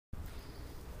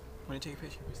Want to take a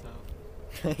picture of yourself?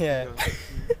 Yeah.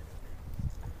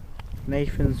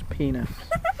 Nathan's penis.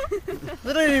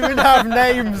 They don't even have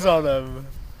names on them.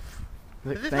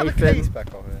 Look, Does this have a case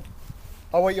back on it?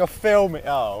 Oh wait, you're filming.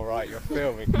 Oh right, you're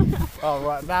filming. Oh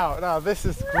right, now this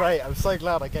is great. I'm so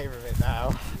glad I gave him it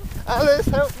now. Alice,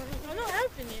 help me. I'm not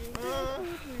helping you.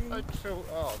 I feel.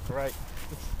 Oh great.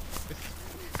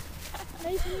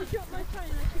 Nathan, you dropped my phone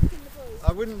and I kicked in the ball.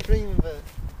 I wouldn't dream of it.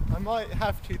 I might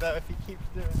have to though if he keeps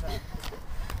doing that.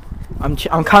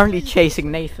 I'm currently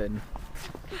chasing Nathan.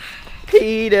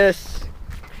 Penis.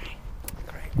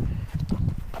 Great.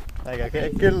 There you go.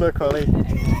 Get a good look, Ollie.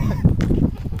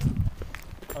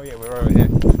 Oh yeah, we're over here.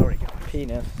 Sorry guys.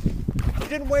 Penis. He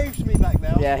didn't wave to me back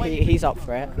there. Yeah, he's up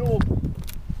for it.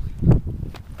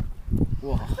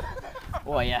 Whoa.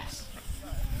 Oh yes.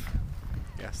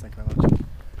 Yes, thank you very much.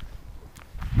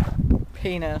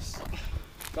 Penis.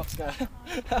 Got scared.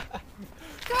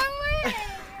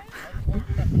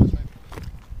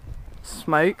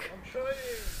 Smoke.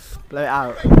 Blow it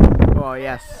out. Oh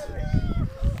yes.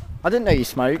 I didn't know you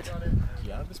smoked.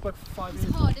 Yeah, I've been smoking for 5 It's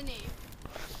years. hard, isn't it?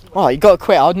 Oh, you gotta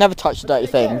quit. I'd never touch the dirty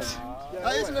things.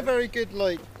 That isn't a very good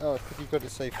like. Oh, because you've got to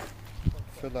say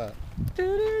for that.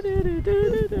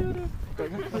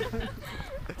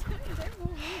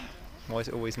 Why is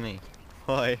it always me?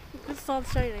 Why? Just start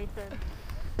showing Nathan.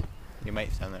 Your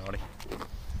mate's down there, Ollie.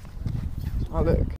 Oh look.